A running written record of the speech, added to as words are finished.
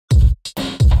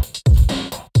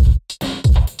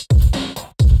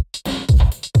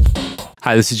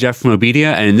Hi, this is Jeff from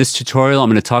Obedia, and in this tutorial, I'm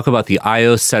going to talk about the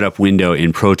I/O setup window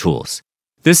in Pro Tools.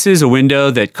 This is a window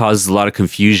that causes a lot of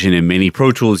confusion in many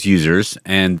Pro Tools users,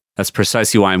 and that's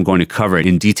precisely why I'm going to cover it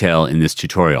in detail in this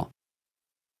tutorial.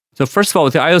 So first of all,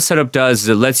 what the I/O setup does is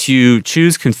it lets you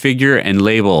choose, configure, and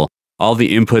label all the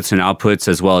inputs and outputs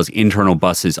as well as internal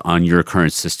buses on your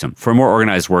current system for a more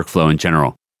organized workflow in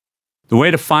general. The way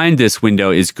to find this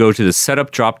window is go to the Setup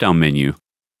drop-down menu,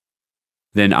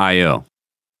 then I/O.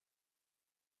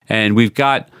 And we've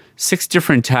got 6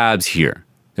 different tabs here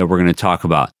that we're going to talk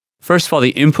about. First of all,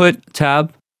 the Input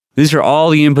tab. These are all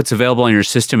the inputs available on your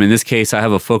system. In this case, I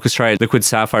have a Focusrite Liquid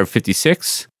Sapphire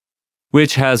 56,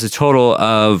 which has a total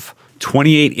of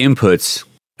 28 inputs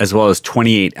as well as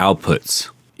 28 outputs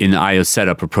in the I/O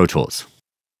setup of Pro Tools.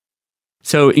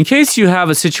 So in case you have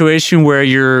a situation where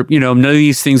none of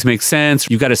these things make sense,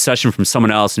 you've got a session from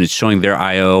someone else and it's showing their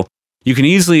I/O, you can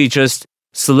easily just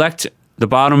select the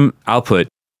bottom output,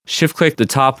 shift-click the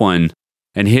top one,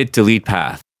 and hit Delete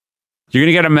Path. You're going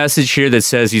to get a message here that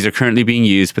says these are currently being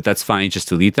used, but that's fine, just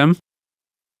delete them.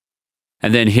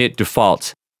 And then hit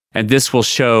Default. And this will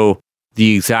show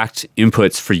the exact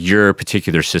inputs for your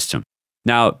particular system.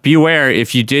 Now, be aware,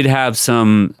 if you did have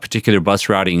some particular bus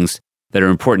routings that are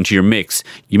important to your mix,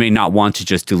 you may not want to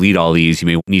just delete all these. You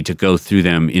may need to go through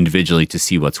them individually to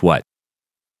see what's what.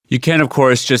 You can, of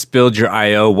course, just build your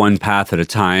I/O one path at a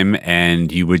time,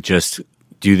 and you would just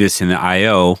do this in the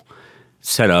I/O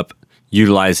setup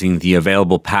utilizing the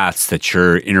available paths that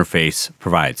your interface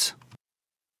provides.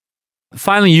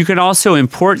 Finally, you can also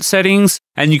import settings,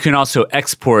 and you can also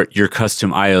export your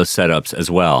custom I/O setups as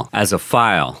well as a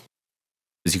file.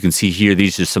 As you can see here,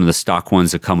 these are some of the stock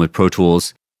ones that come with Pro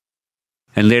Tools,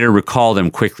 and later recall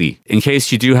them quickly in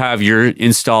case you do have your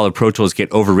install of Pro Tools get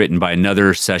overwritten by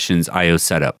another session's I/O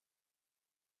setup.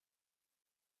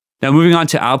 Now, moving on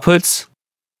to outputs.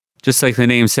 Just like the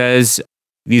name says,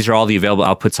 these are all the available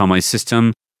outputs on my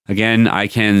system. Again, I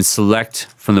can select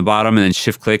from the bottom and then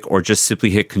shift-click or just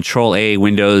simply hit Control-A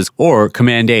Windows or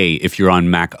Command-A if you're on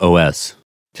Mac OS.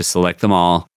 Just select them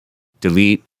all,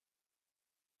 delete,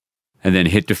 and then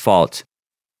hit Default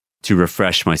to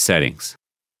refresh my settings.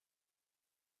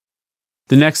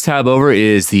 The next tab over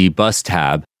is the Bus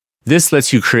tab. This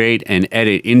lets you create and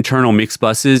edit internal mix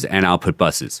buses and output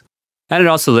buses. And it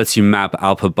also lets you map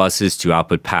output buses to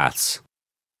output paths.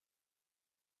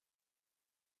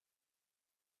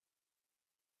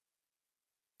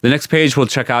 The next page we'll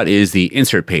check out is the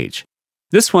Insert page.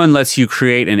 This one lets you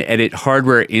create and edit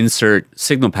hardware insert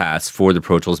signal paths for the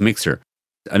Pro Tools mixer.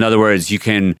 In other words, you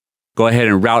can go ahead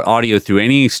and route audio through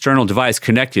any external device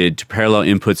connected to parallel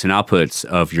inputs and outputs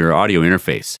of your audio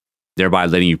interface, thereby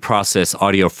letting you process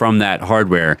audio from that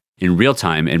hardware in real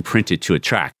time and print it to a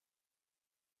track.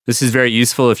 This is very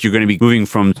useful if you're going to be moving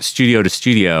from studio to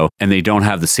studio and they don't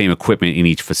have the same equipment in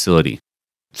each facility.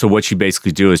 So what you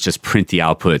basically do is just print the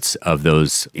outputs of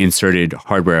those inserted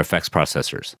hardware effects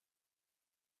processors.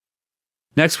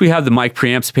 Next, we have the mic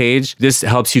preamps page. This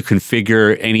helps you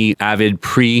configure any Avid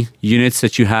pre units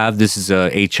that you have. This is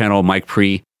a 8-channel mic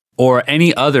pre or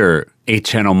any other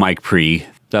 8-channel mic pre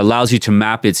that allows you to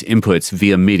map its inputs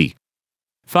via MIDI.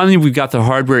 Finally, we've got the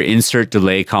hardware insert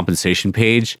delay compensation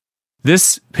page.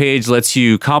 This page lets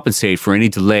you compensate for any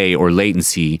delay or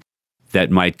latency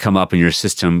that might come up in your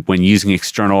system when using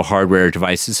external hardware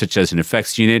devices such as an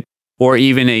effects unit or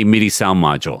even a MIDI sound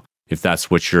module, if that's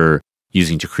what you're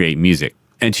using to create music.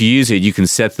 And to use it, you can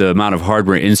set the amount of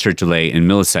hardware insert delay in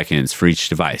milliseconds for each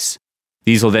device.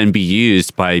 These will then be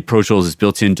used by Pro Tools'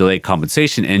 built-in delay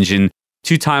compensation engine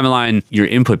to timeline your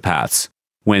input paths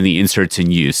when the insert's in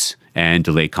use and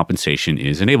delay compensation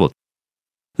is enabled.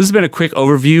 This has been a quick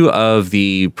overview of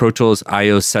the Pro Tools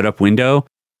I/O setup window.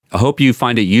 I hope you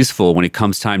find it useful when it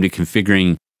comes time to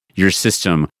configuring your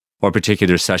system or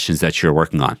particular sessions that you're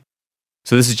working on.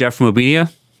 So this is Jeff from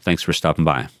Obedia. Thanks for stopping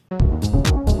by.